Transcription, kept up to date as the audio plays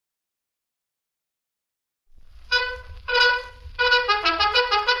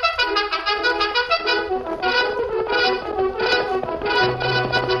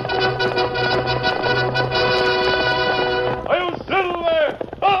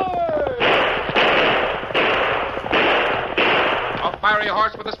fiery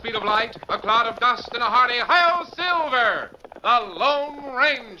horse with the speed of light, a cloud of dust, and a hearty Hi-Yo Silver, the Lone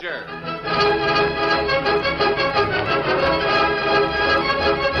Ranger.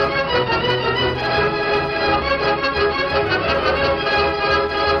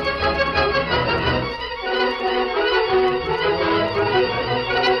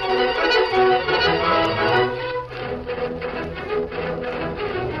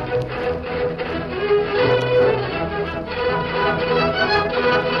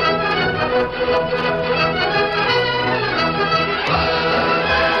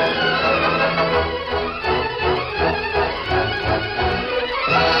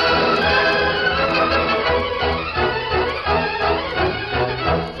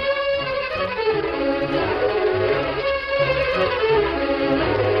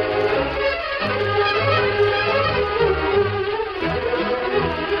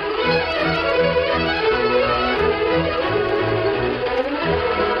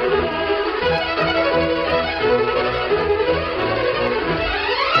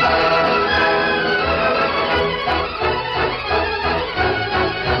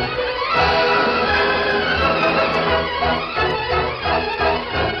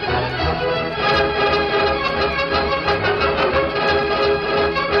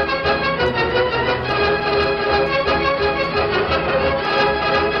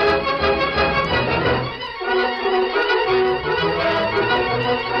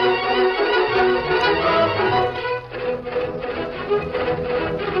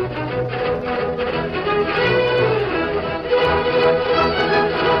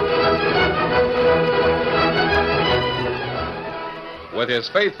 With his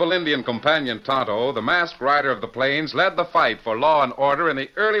faithful Indian companion, Tonto, the masked rider of the plains led the fight for law and order in the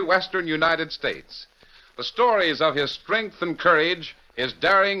early western United States. The stories of his strength and courage, his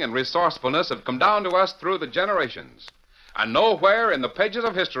daring and resourcefulness have come down to us through the generations. And nowhere in the pages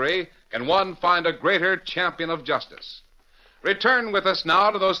of history can one find a greater champion of justice. Return with us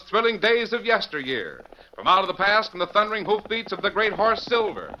now to those thrilling days of yesteryear. From out of the past come the thundering hoofbeats of the great horse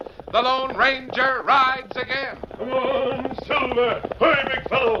Silver. The Lone Ranger rides again. Come on, Silver! Hurry, big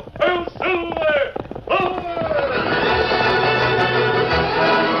fellow! Hail, Silver!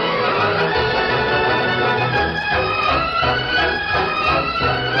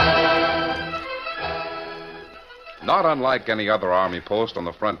 Not unlike any other army post on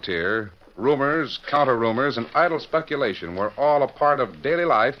the frontier, rumors, counter-rumors, and idle speculation were all a part of daily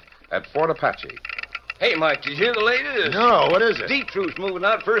life at Fort Apache. Hey, Mike, did you hear the latest? No, what is it? D Troop's moving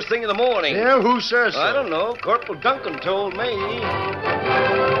out first thing in the morning. Yeah, who says so? I don't know. Corporal Duncan told me.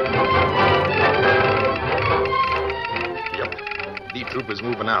 Yep. D Troop is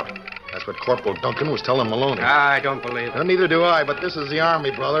moving out. That's what Corporal Duncan was telling Maloney. I don't believe it. Well, neither do I, but this is the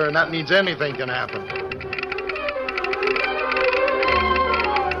Army, brother, and that means anything can happen.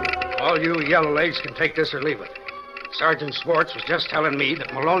 All you yellow legs can take this or leave it. Sergeant Swartz was just telling me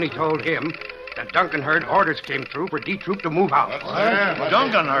that Maloney told him that Duncan heard orders came through for D Troop to move out.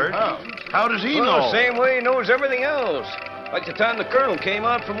 Duncan heard? How does he know? Same way he knows everything else. Like the time the colonel came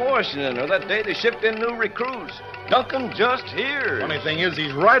out from Washington, or that day they shipped in new recruits. Duncan just hears. Funny thing is,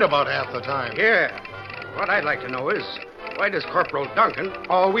 he's right about half the time. Yeah. What I'd like to know is, why does Corporal Duncan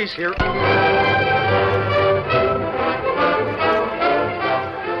always hear...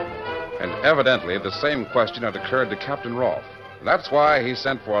 And evidently the same question had occurred to Captain Rolfe. That's why he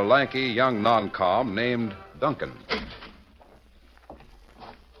sent for a lanky young non-com named Duncan.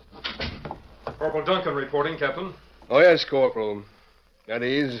 Corporal Duncan reporting, Captain. Oh, yes, Corporal. At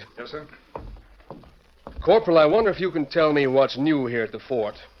ease. Yes, sir. Corporal, I wonder if you can tell me what's new here at the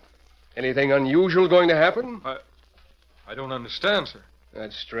fort. Anything unusual going to happen? I don't understand, sir.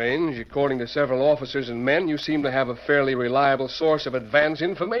 That's strange. According to several officers and men, you seem to have a fairly reliable source of advance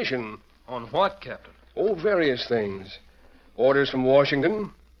information. On what, Captain? Oh, various things. Orders from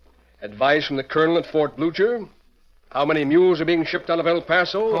Washington, advice from the colonel at Fort Blucher, how many mules are being shipped out of El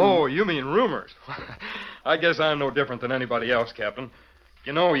Paso. Oh, you mean rumors. I guess I'm no different than anybody else, Captain.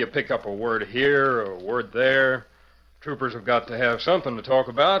 You know, you pick up a word here, a word there. Troopers have got to have something to talk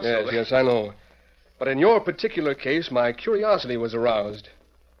about. Yes, yes, I know. But in your particular case, my curiosity was aroused.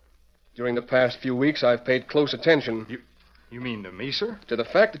 During the past few weeks, I've paid close attention. You mean to me, sir? To the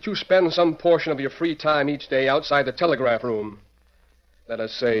fact that you spend some portion of your free time each day outside the telegraph room. Let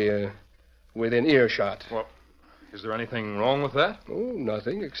us say, within earshot. Well, is there anything wrong with that? Oh,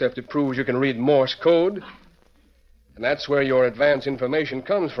 nothing, except it proves you can read Morse code. And that's where your advance information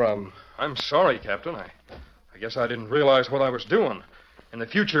comes from. I'm sorry, Captain. I guess I didn't realize what I was doing. In the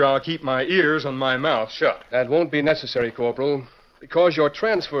future, I'll keep my ears and my mouth shut. That won't be necessary, Corporal, because your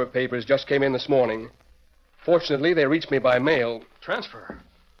transfer papers just came in this morning. Fortunately, they reached me by mail. Transfer?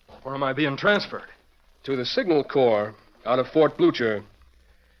 Where am I being transferred? To the Signal Corps out of Fort Blucher.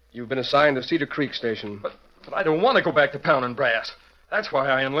 You've been assigned to Cedar Creek Station. But I don't want to go back to pounding brass. That's why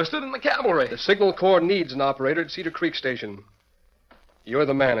I enlisted in the cavalry. The Signal Corps needs an operator at Cedar Creek Station. You're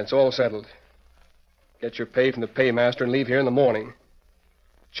the man. It's all settled. Get your pay from the paymaster and leave here in the morning.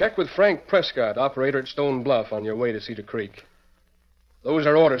 Check with Frank Prescott, operator at Stone Bluff, on your way to Cedar Creek. Those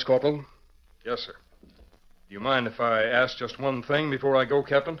are orders, Corporal. Yes, sir. Do you mind if I ask just one thing before I go,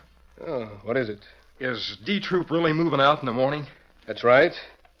 Captain? Oh, what is it? Is D Troop really moving out in the morning? That's right.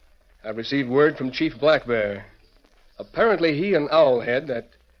 I've received word from Chief Black Bear. Apparently he and Owlhead, that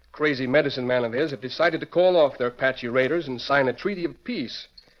crazy medicine man of his, have decided to call off their Apache raiders and sign a treaty of peace.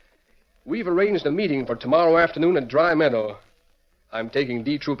 We've arranged a meeting for tomorrow afternoon at Dry Meadow. I'm taking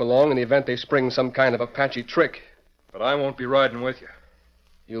D Troop along in the event they spring some kind of Apache trick. But I won't be riding with you.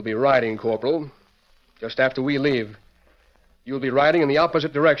 You'll be riding, Corporal, just after we leave. You'll be riding in the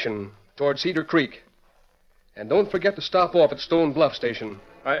opposite direction, toward Cedar Creek. And don't forget to stop off at Stone Bluff Station.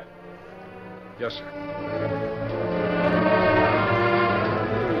 Yes, sir.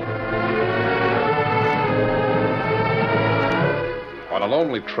 On a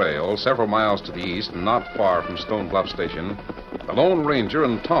lonely trail several miles to the east and not far from Stone Bluff Station, the Lone Ranger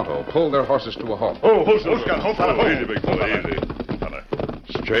and Tonto pulled their horses to a halt. Easy, big fella, easy.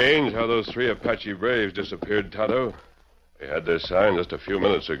 Strange how those 3 Apache braves disappeared, Tonto. They had their sign just a few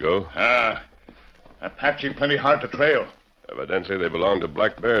minutes ago. Apache plenty hard to trail. Evidently, they belong to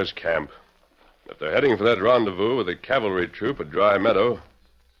Black Bear's camp. If they're heading for that rendezvous with the cavalry troop at Dry Meadow,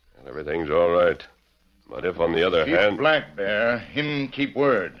 then everything's all right. But if, on the other hand... Black Bear, him keep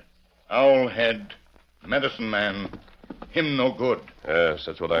word. Owlhead, medicine man, him no good. Yes,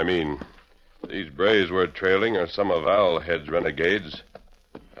 that's what I mean. These braves we're trailing are some of Owlhead's renegades.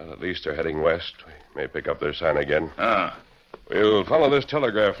 Well, at least they're heading west. We may pick up their sign again. We'll follow this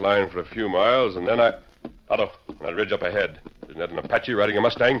telegraph line for a few miles, and then Otto, that ridge up ahead. Isn't that an Apache riding a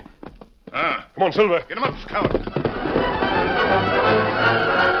Mustang? Come on, Silver. Get him up, Scout.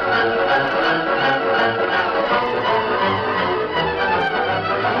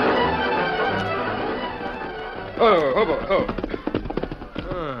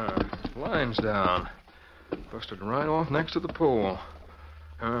 Line's down. Busted right off next to the pole.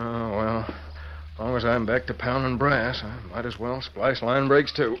 Well, as long as I'm back to pounding brass, I might as well splice line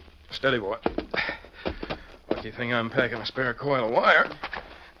breaks, too. Steady, boy. Lucky thing I'm packing a spare coil of wire.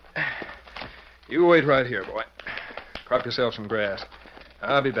 You wait right here, boy. Crop yourself some grass.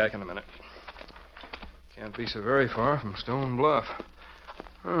 I'll be back in a minute. Can't be so very far from Stone Bluff.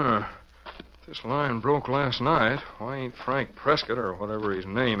 If this line broke last night, why ain't Frank Prescott, or whatever his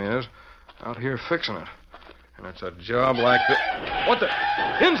name is, out here fixing it? And it's a job like this. What the?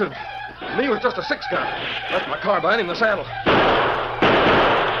 Injun! Me was just a 6-gun. Left my carbine in the saddle.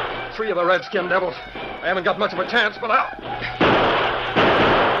 3 of the redskin devils. I haven't got much of a chance, but I'll...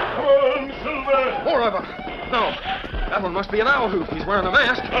 Come on, Silver! More of them. No, that one must be an owl hoot. He's wearing a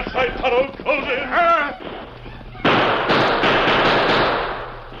mask. That's right, Tonto. Close in.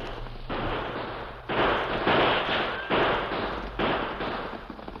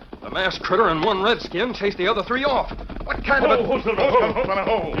 The masked critter and one redskin chased the other 3 off. What kind of a...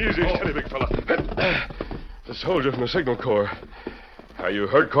 Silver, Easy, steady, big fella. The soldier from the Signal Corps. Are you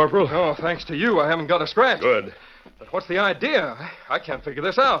hurt, Corporal? Oh, thanks to you, I haven't got a scratch. Good. But what's the idea? I can't figure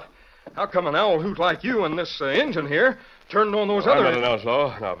this out. How come an owl hoot like you and this Injun here turned on those other... I'm not an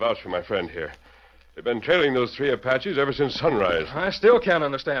outlaw. Now, vouch for my friend here. They've been trailing those 3 Apaches ever since sunrise. I still can't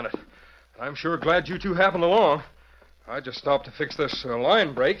understand it. I'm sure glad you 2 happened along. I just stopped to fix this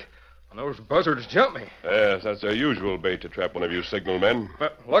line break, and those buzzards jumped me. Yes, that's their usual bait to trap one of you signal men.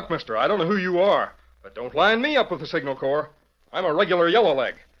 But look, mister, I don't know who you are, but don't line me up with the Signal Corps. I'm a regular yellow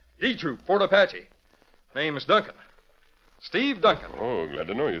leg. D Troop, Fort Apache. Name is Duncan. Steve Duncan. Oh, glad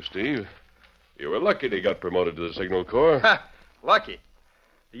to know you, Steve. You were lucky they got promoted to the Signal Corps. Ha! Lucky.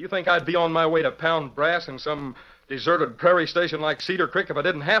 Do you think I'd be on my way to pound brass in some deserted prairie station like Cedar Creek if I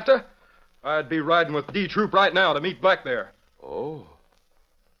didn't have to? I'd be riding with D Troop right now to meet Black Bear. Oh.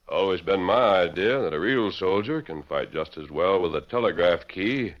 Always been my idea that a real soldier can fight just as well with a telegraph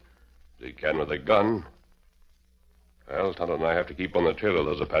key as he can with a gun. Well, Tonto and I have to keep on the trail of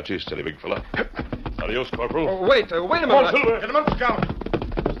those Apaches. Steady, big fella. Adios, Corporal. Oh, wait a minute. Come on, Silver. Get him up, Scout.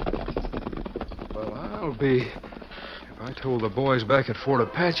 Well, I'll be... If I told the boys back at Fort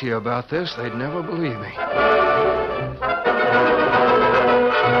Apache about this, they'd never believe me.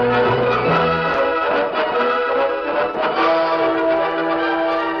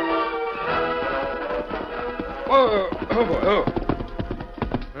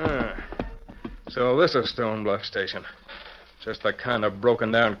 So this is Stone Bluff Station. Just the kind of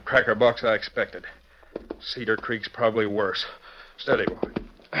broken-down crackerbox I expected. Cedar Creek's probably worse. Steady, boy.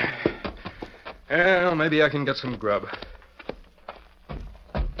 Well, maybe I can get some grub.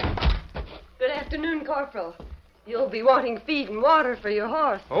 Good afternoon, Corporal. You'll be wanting feed and water for your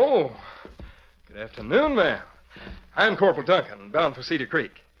horse. Oh, good afternoon, ma'am. I'm Corporal Duncan, bound for Cedar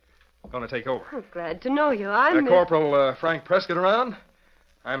Creek. Going to take over. Oh, glad to know you. I'm Corporal Frank Prescott around?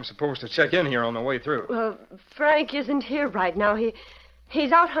 I'm supposed to check in here on the way through. Well, Frank isn't here right now.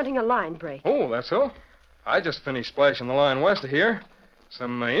 He's out hunting a line break. Oh, that's so? I just finished splashing the line west of here.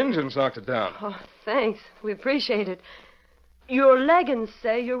 Some Indians knocked it down. Oh, thanks. We appreciate it. Your leggings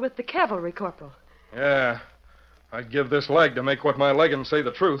say you're with the cavalry, Corporal. Yeah. I'd give this leg to make what my leggings say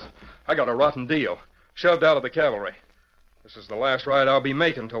the truth. I got a rotten deal. Shoved out of the cavalry. This is the last ride I'll be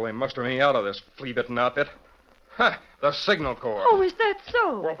making till they muster me out of this flea-bitten outfit. Ha! The Signal Corps. Oh, is that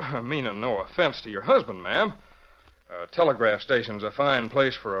so? Well, meaning no offense to your husband, ma'am. A telegraph station's a fine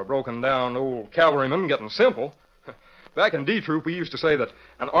place for a broken-down old cavalryman getting simple. Back in D-Troop, we used to say that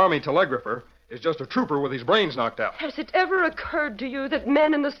an Army telegrapher is just a trooper with his brains knocked out. Has it ever occurred to you that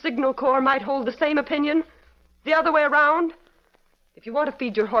men in the Signal Corps might hold the same opinion? The other way around? If you want to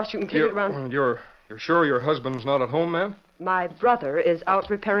feed your horse, you can take it around. You're sure your husband's not at home, ma'am? My brother is out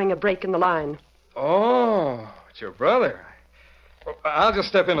repairing a break in the line. Oh, it's your brother. Well, I'll just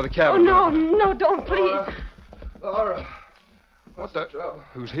step into the cabin. Oh, no, don't, please. Laura. What the trouble?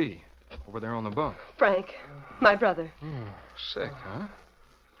 Who's he? Over there on the bunk. Frank, my brother. Oh, sick, huh?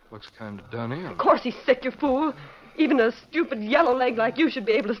 Looks kind of done in. Of course he's sick, you fool. Even a stupid yellow leg like you should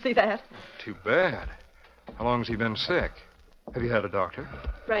be able to see that. Too bad. How long's he been sick? Have you had a doctor?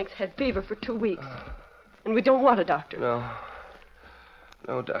 Frank's had fever for 2 weeks. And we don't want a doctor.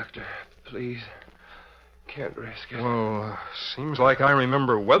 No, doctor. Please. Can't risk it. Well, seems like I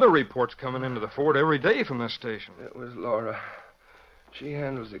remember weather reports coming into the fort every day from this station. It was Laura. She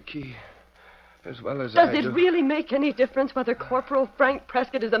handles the key as well as I do. Does it really make any difference whether Corporal Frank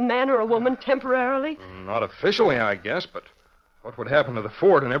Prescott is a man or a woman temporarily? Not officially, I guess, but what would happen to the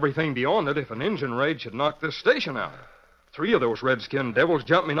fort and everything beyond it if an Indian raid should knock this station out? 3 of those red-skinned devils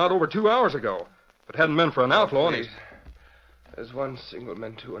jumped me not over 2 hours ago. If it hadn't been for an outlaw and he's... As one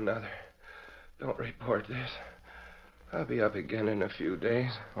singleman to another. Don't report this. I'll be up again in a few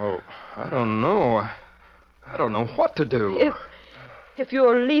days. Oh, I don't know. I don't know what to do. If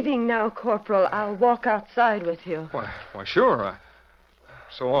you're leaving now, Corporal, I'll walk outside with you. Why, sure.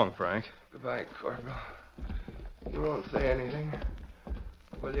 So long, Frank. Goodbye, Corporal. You won't say anything,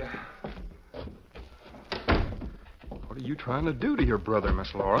 will you? What are you trying to do to your brother,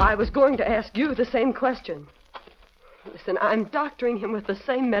 Miss Laura? I was going to ask you the same question. Listen, I'm doctoring him with the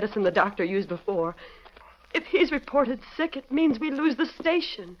same medicine the doctor used before. If he's reported sick, it means we lose the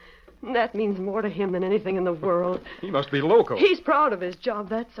station. And that means more to him than anything in the world. He must be loco. He's proud of his job,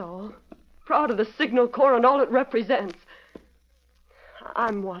 that's all. Proud of the Signal Corps and all it represents.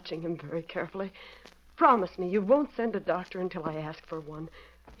 I'm watching him very carefully. Promise me you won't send a doctor until I ask for one.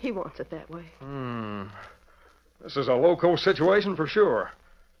 He wants it that way. This is a loco situation for sure.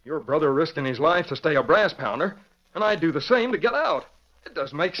 Your brother risking his life to stay a brass pounder, and I'd do the same to get out. It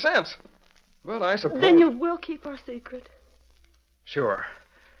doesn't make sense. But I suppose... Then you will keep our secret? Sure.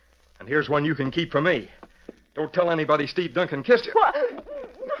 And here's one you can keep from me. Don't tell anybody Steve Duncan kissed you. What?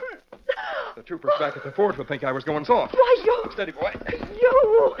 The troopers back at the fort would think I was going soft. Why, you... Steady, boy.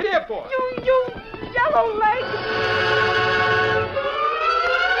 You... Here, boy. You yellow leg...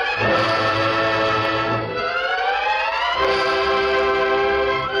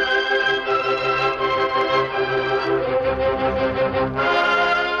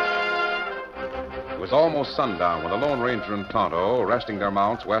 It was almost sundown when the Lone Ranger and Tonto, resting their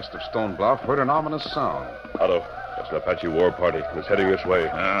mounts west of Stone Bluff, heard an ominous sound. Tonto, that's an Apache war party, and it's heading this way.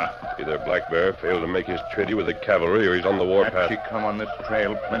 Either Black Bear failed to make his treaty with the cavalry, or he's on the warpath. Apache come on this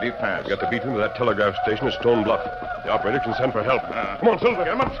trail plenty fast. We got to beat him to that telegraph station at Stone Bluff. The operator can send for help. Come on, Silver.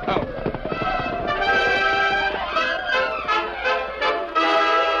 Get him up, Scout.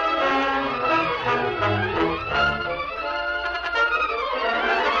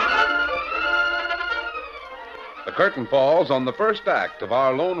 The curtain falls on the first act of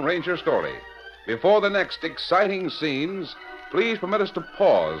our Lone Ranger story. Before the next exciting scenes, please permit us to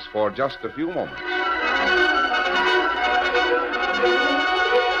pause for just a few moments.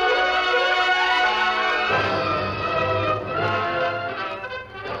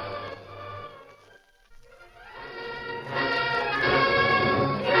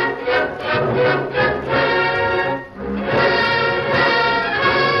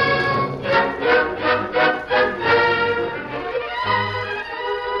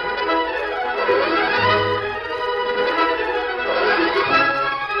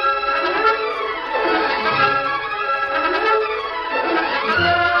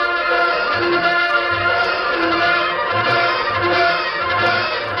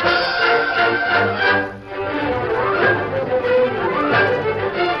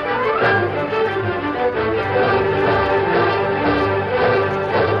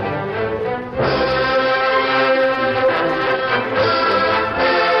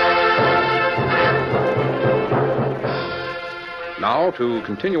 now to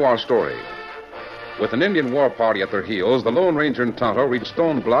continue our story. With an Indian war party at their heels, the Lone Ranger and Tonto reached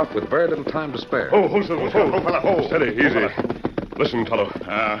Stone Bluff with very little time to spare. Hold still. Steady, easy. Listen, Tonto.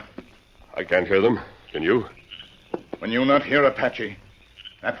 I can't hear them. Can you? When you not hear Apache,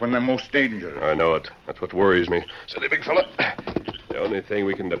 that's when they're most dangerous. I know it. That's what worries me. Steady, big fella. The only thing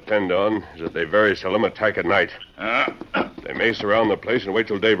we can depend on is that they very seldom attack at night. They may surround the place and wait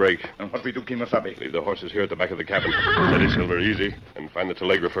till daybreak. And what we do, Kimasabi? Leave the horses here at the back of the cabin. Steady, Silver, easy. And find the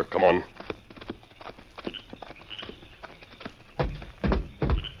telegrapher. Come on.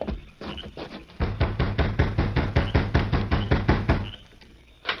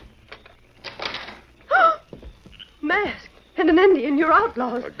 Mask and an Indian, you're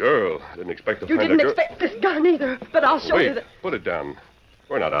outlaws. A girl. I didn't expect to You find didn't a girl. expect this gun either, but I'll show you Wait, that. put it down.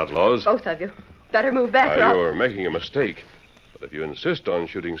 We're not outlaws. Both of you. Better move back. or I'll- You're making a mistake. But if you insist on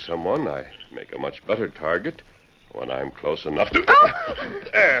shooting someone, I make a much better target when I'm close enough to...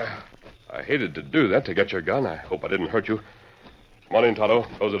 There. I hated to do that to get your gun. I hope I didn't hurt you. Come on in, Tonto.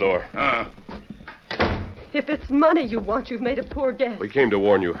 Close the door. If it's money you want, you've made a poor guess. We came to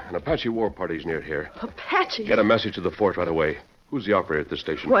warn you. An Apache war party's near here. Apache? Get a message to the fort right away. Who's the operator at this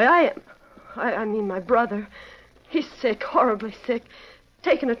station? Why, I am. I mean, my brother. He's sick, horribly sick.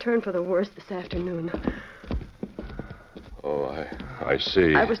 Taking a turn for the worse this afternoon. Oh, I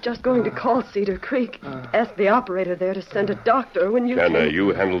see. I was just going to call Cedar Creek. Ask the operator there to send a doctor when you Can came. you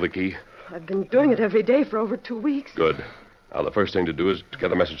handle the key? I've been doing it every day for over 2 weeks. Good. Now, the first thing to do is to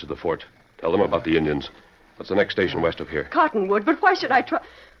get a message to the fort. Tell them about the Indians. What's the next station west of here? Cottonwood, but why should I try?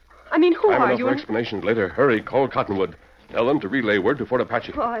 I mean, who Time are enough you? for explanations later. Hurry, call Cottonwood. Tell them to relay word to Fort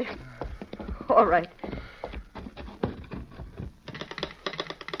Apache. Why? All right.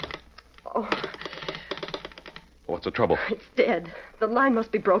 Oh, What's the trouble? it's dead. The line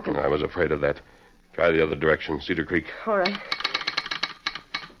must be broken. I was afraid of that. Try the other direction, Cedar Creek. All right.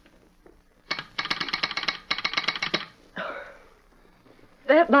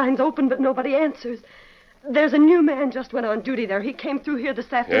 That line's open, but nobody answers. There's a new man just went on duty there. He came through here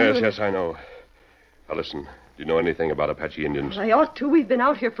this afternoon. Yes, I know. Now, listen. Do you know anything about Apache Indians? I ought to. We've been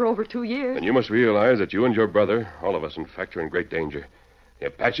out here for over 2 years. Then you must realize that you and your brother, all of us, in fact, are in great danger. The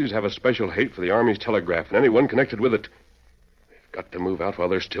Apaches have a special hate for the Army's telegraph and anyone connected with it. We've got to move out while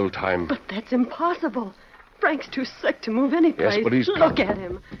there's still time. But that's impossible. Frank's too sick to move any place. Yes, but he's... Look at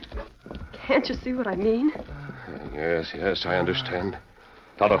him. Can't you see what I mean? Yes, I understand.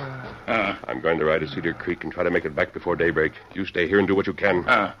 Tonto, I'm going to ride to Cedar Creek and try to make it back before daybreak. You stay here and do what you can.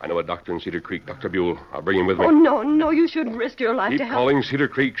 I know a doctor in Cedar Creek, Dr. Buell. I'll bring him with me. Oh, no, you shouldn't risk your life Keep to help. calling Cedar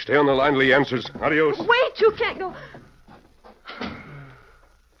Creek. Stay on the line till he answers. Adios. Wait, you can't go.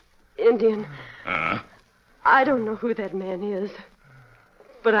 Indian. I don't know who that man is,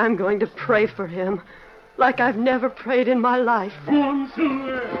 but I'm going to pray for him like I've never prayed in my life.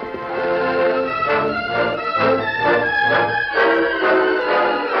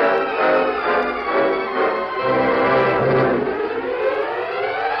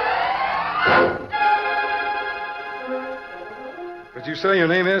 Did you say your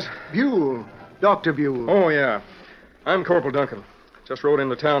name is? Buell. Dr. Buell. Oh, yeah. I'm Corporal Duncan. Just rode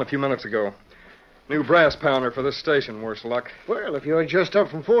into town a few minutes ago. New brass pounder for this station, worse luck. Well, if you're just up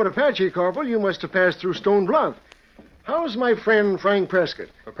from Fort Apache, Corporal, you must have passed through Stone Bluff. How's my friend Frank Prescott?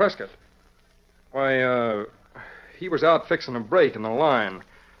 Prescott? Why, he was out fixing a break in the line.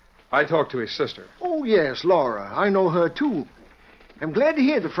 I talked to his sister. Oh, yes, Laura. I know her, too. I'm glad to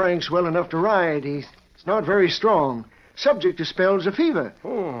hear that Frank's well enough to ride. He's not very strong. Subject to spells of fever.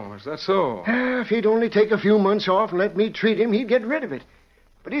 Oh, is that so? If he'd only take a few months off and let me treat him, he'd get rid of it.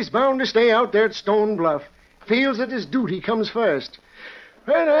 But he's bound to stay out there at Stone Bluff. Feels that his duty comes first.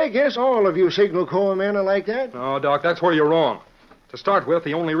 And I guess all of you Signal Corps men are like that. No, Doc, that's where you're wrong. To start with,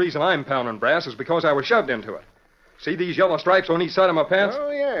 the only reason I'm pounding brass is because I was shoved into it. See these yellow stripes on each side of my pants?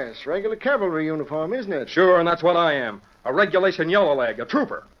 Oh, yes. Regular cavalry uniform, isn't it? Sure, and that's what I am. A regulation yellow leg, a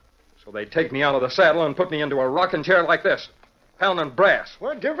trooper. So they take me out of the saddle and put me into a rocking chair like this, pounding brass.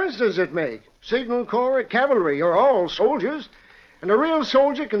 What difference does it make? Signal Corps or cavalry, you're all soldiers. And a real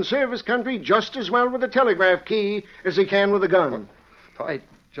soldier can serve his country just as well with a telegraph key as he can with a gun. Fight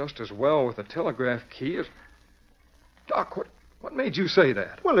just as well with a telegraph key as... Doc, what made you say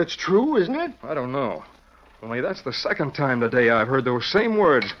that? Well, it's true, isn't it? I don't know. Only that's the second time today I've heard those same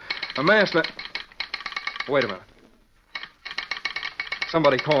words. A master... Wait a minute.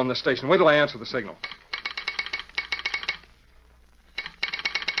 Somebody calling this station. Wait till I answer the signal.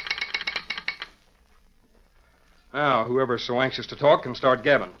 Now, whoever's so anxious to talk can start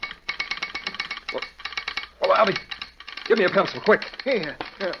gabbing. Well, Albie, give me a pencil, quick. Here.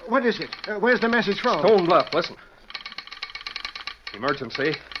 What is it? Where's the message from? Stone Bluff, listen.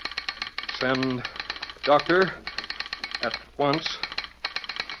 Emergency. Send doctor at once.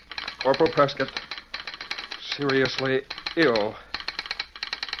 Corporal Prescott. Seriously ill.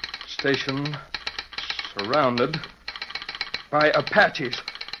 Station surrounded by Apaches.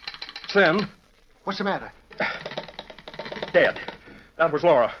 Send. What's the matter? Dead. That was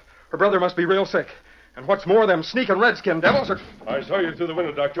Laura. Her brother must be real sick. And what's more, them sneaking redskin devils are... I saw you through the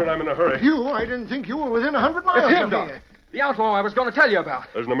window, Doctor, and I'm in a hurry. You? I didn't think you were within 100 miles It's him, of Doc. here. The outlaw I was going to tell you about.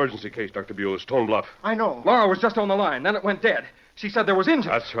 There's an emergency case, Dr. Buell. Stone Bluff. I know. Laura was just on the line. Then it went dead. She said there was injuries.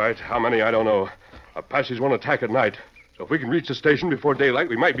 That's right. How many, I don't know. Apaches won't attack at night. So if we can reach the station before daylight,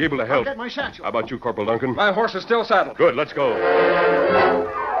 we might be able to I'll help. get my satchel. How about you, Corporal Duncan? My horse is still saddled. Good, let's go.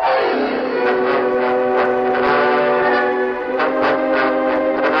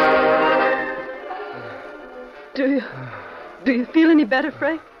 Do you feel any better,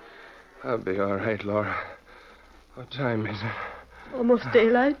 Frank? I'll be all right, Laura. What time is it? Almost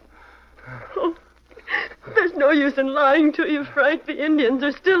daylight. Oh, there's no use in lying to you, Frank. The Indians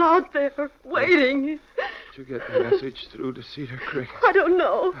are still out there, waiting. Did you get the message through to Cedar Creek? I don't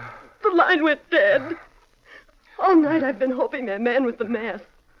know. The line went dead. All night I've been hoping that man with the mask,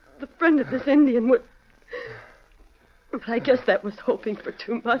 the friend of this Indian, would... But I guess that was hoping for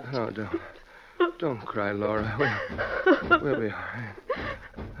too much. No, don't cry, Laura. We'll be all right.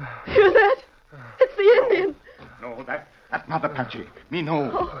 Hear that? It's the Indian. No, that's not Apache. Me no.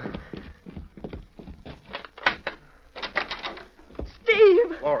 Oh.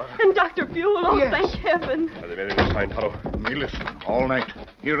 Steve. Laura. And Dr. Buell. Oh, Yes. thank heaven. Have they made any sign, Tonto? Me listen all night.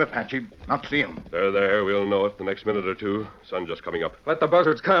 Hear Apache, not see him. There. We'll know it the next minute or two. Sun just coming up. Let the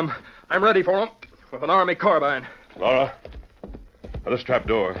buzzards come. I'm ready for them with an army carbine. Laura, this trap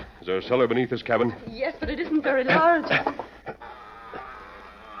door. Is there a cellar beneath this cabin? Yes, but it isn't very large. I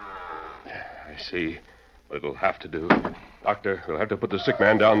see. But it'll have to do. Doctor, we'll have to put the sick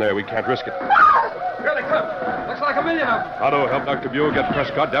man down there. We can't risk it. Here they come. Looks like a million of them. Otto, help Dr. Buell get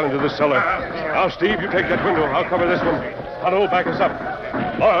Prescott down into the cellar. Now, Steve, you take that window. I'll cover this one. Otto, back us up.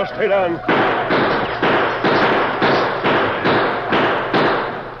 Laura, stay down.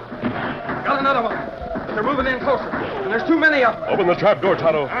 Got another one. But they're moving in closer. And there's too many of them. Open the trap door,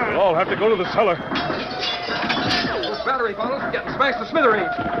 Tonto. We'll all have to go to the cellar. Those battery bottles are getting smashed to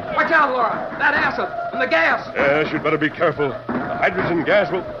smithereens. Watch out, Laura. That acid and the gas. Yes, you'd better be careful. The hydrogen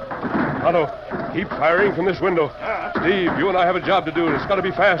gas will... Tonto, keep firing from this window. Steve, you and I have a job to do, and it's got to be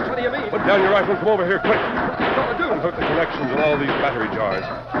fast. What do you mean? Put down your rifle and come over here, quick. What are you going to do? Unhook the connections on all these battery jars.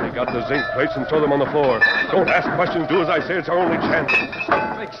 Take out the zinc plates and throw them on the floor. Don't ask questions. Do as I say. It's our only chance.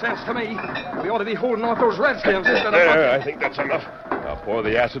 Makes sense to me. We ought to be holding off those redskins instead of... There, I think that's enough. Now pour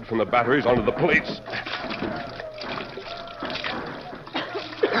the acid from the batteries onto the plates.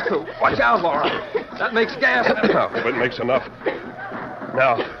 Watch out, Laura. That makes gas. If it makes enough.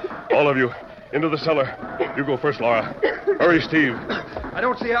 Now, all of you, into the cellar. You go first, Laura. Hurry, Steve. I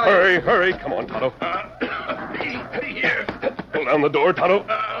don't see how... Hurry. Come on, Tonto. Here. Pull down the door, Tonto.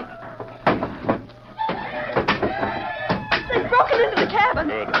 They've broken into the cabin.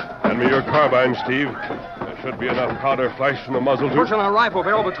 Good. Hand me your carbine, Steve. There should be enough powder flash from the muzzle to... Pushing a rifle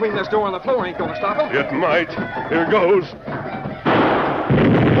barrel between this door and the floor ain't going to stop them. It might. Here goes.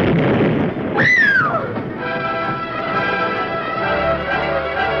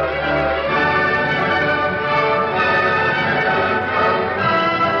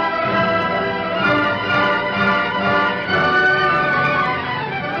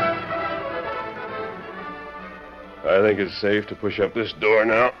 I think it's safe to push up this door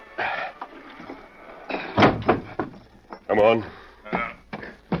now. Come on.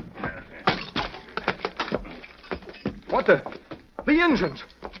 What the... The engines.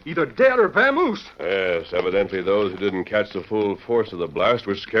 Either dead or vamoosed. Yes, evidently those who didn't catch the full force of the blast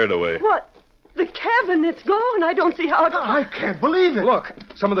were scared away. What? The cabin, it's gone. I don't see how it... I can't believe it. Look,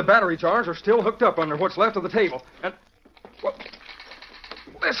 some of the battery jars are still hooked up under what's left of the table. And... What?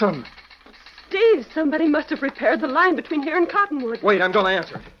 Listen. Steve, somebody must have repaired the line between here and Cottonwood. Wait, I'm going to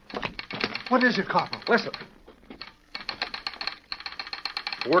answer. What is it, Corporal? Listen.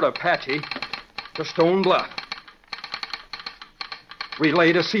 Fort Apache to Stone Bluff.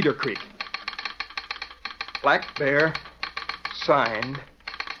 Relay to Cedar Creek. Black Bear signed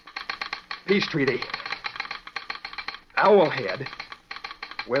peace treaty. Owlhead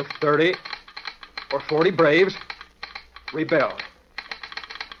with 30 or 40 braves rebelled.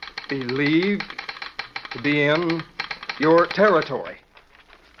 Believed to be in your territory.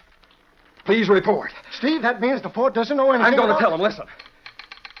 Please report. Steve, that means the fort doesn't know anything I'm going to about... tell him. Listen.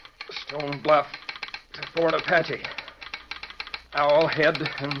 Stone Bluff to Fort Apache. Owlhead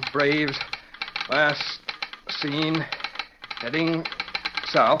and braves last seen Heading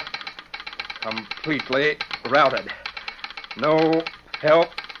south. Completely routed. No help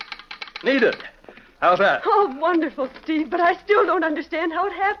needed. How's that? Oh, wonderful, Steve, but I still don't understand how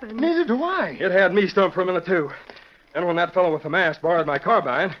it happened. Neither do I. It had me stumped for a minute, too. And when that fellow with the mask borrowed my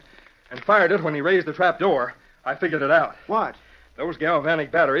carbine and fired it when he raised the trap door, I figured it out. What? Those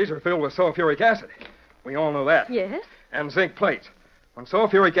galvanic batteries are filled with sulfuric acid. We all know that. Yes? And zinc plates. When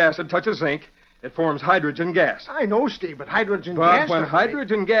sulfuric acid touches zinc, it forms hydrogen gas. I know, Steve, but hydrogen But gas... when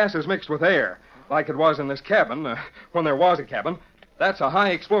hydrogen gas is mixed with air, like it was in this cabin, when there was a cabin, that's a high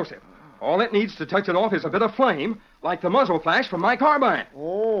explosive. All it needs to touch it off is a bit of flame, like the muzzle flash from my carbine.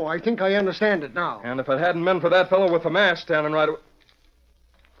 Oh, I think I understand it now. And if it hadn't been for that fellow with the mask standing right...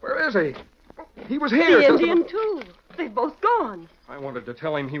 Where is he? He was here. The Indian, too. They've both gone. I wanted to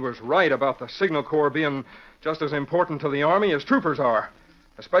tell him he was right about the Signal Corps being just as important to the Army as troopers are,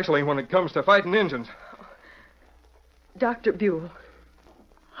 especially when it comes to fighting Injuns. Dr. Buell,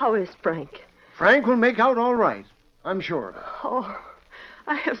 how is Frank? Frank will make out all right. I'm sure of it. Oh,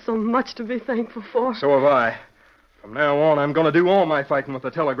 I have so much to be thankful for. So have I. From now on, I'm going to do all my fighting with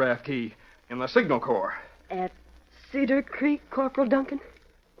the telegraph key in the Signal Corps. At Cedar Creek, Corporal Duncan?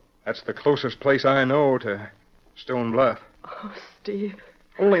 That's the closest place I know to Stone Bluff. Oh, Steve.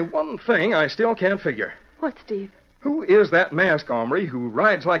 Only one thing I still can't figure. What, Steve? Who is that masked hombre who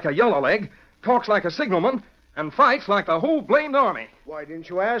rides like a yellow leg, talks like a signalman, and fights like the whole blamed army? Why didn't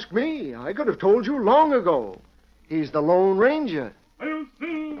you ask me? I could have told you long ago. He's the Lone Ranger.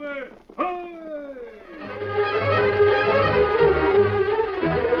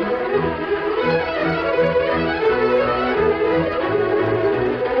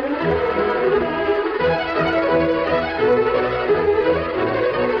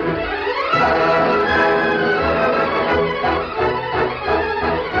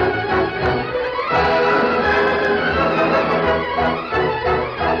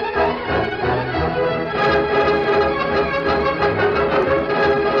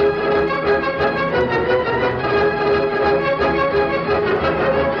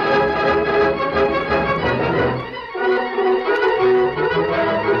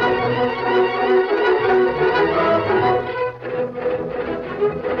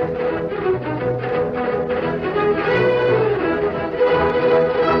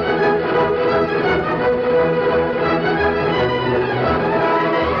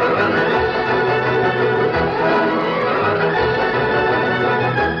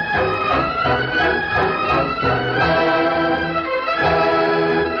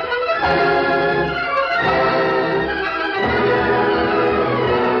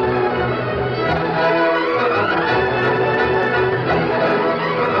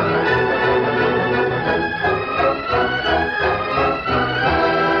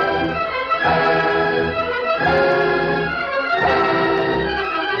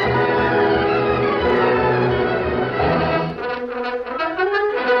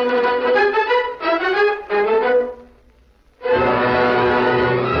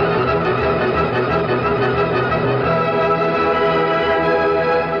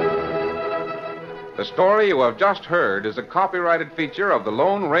 The story you have just heard is a copyrighted feature of the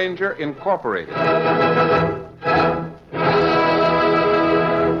Lone Ranger Incorporated.